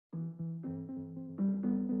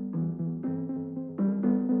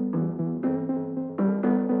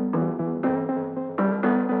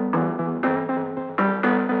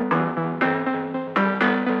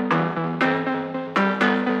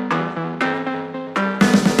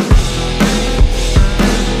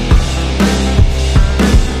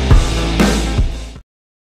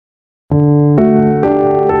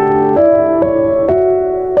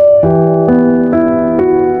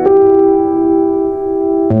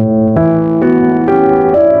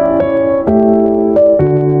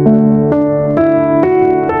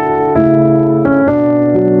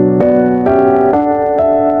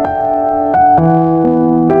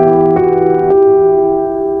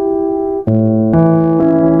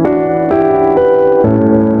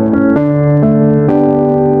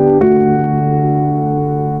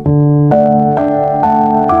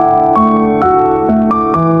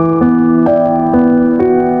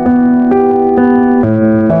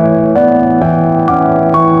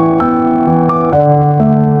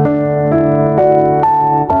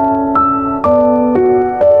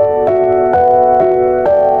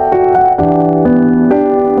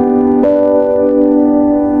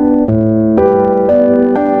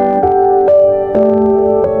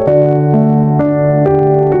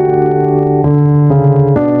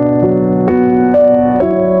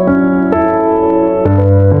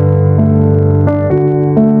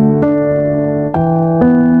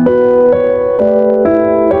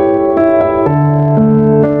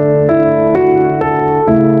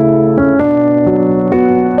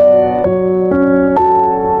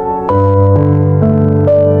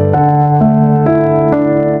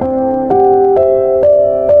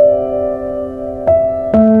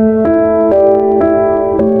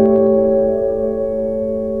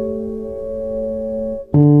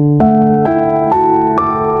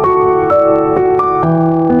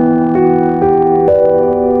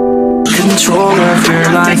control of your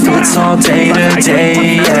life, it's all day to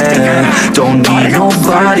day, yeah. Don't need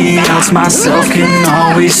nobody else, myself can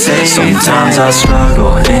always save. Sometimes I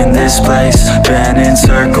struggle in this place, been in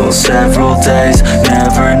circles several days,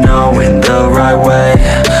 never knowing the right way,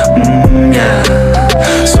 yeah.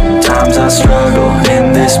 Sometimes I struggle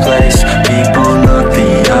in this place, people look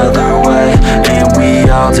the other way, and we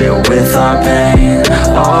all deal with our pain,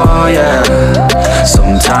 oh yeah.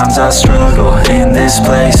 Sometimes I struggle in this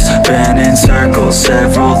place, been in circles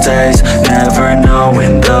several days, never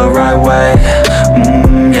knowing the right way,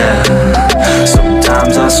 yeah.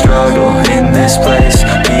 Sometimes I struggle in this place,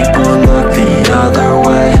 people look the other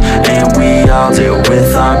way, and we all deal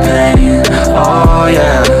with our pain, oh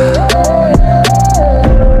yeah.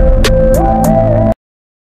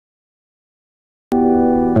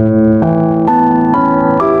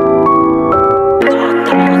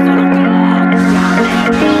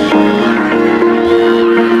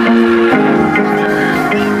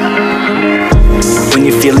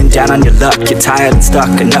 Down on your luck, you're tired and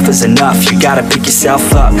stuck, enough is enough, you gotta pick yourself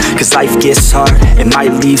up, cause life gets hard, it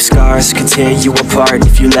might leave scars, could tear you apart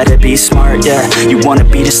if you let it be smart, yeah. You wanna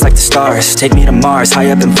be just like the stars, take me to Mars,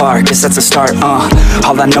 high up and far, cause that's a start, all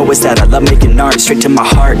I know is that I love making art, straight to my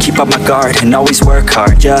heart, keep up my guard, and always work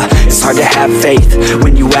hard, yeah. It's hard to have faith,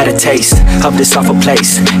 when you had a taste of this awful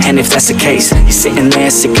place, and if that's the case, you're sitting there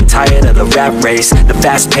sick and tired of the rat race, the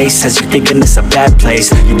fast pace has you thinking it's a bad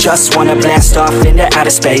place, you just wanna blast off into outer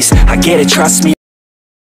space, I get it, trust me.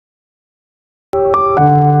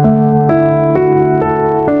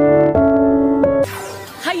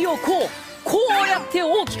肺をこうやって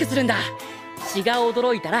大きくするんだ。血が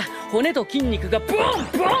驚いたら骨と筋肉がボン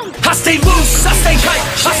ボン。I stay loose, I stay high,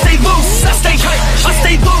 I stay loose, I stay high, I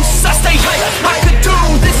stay loose, I stay high. I could do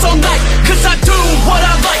this all night, cause I do what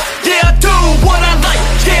I like. Yeah, I do what I like.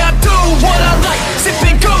 Yeah, I do what I like. Sipping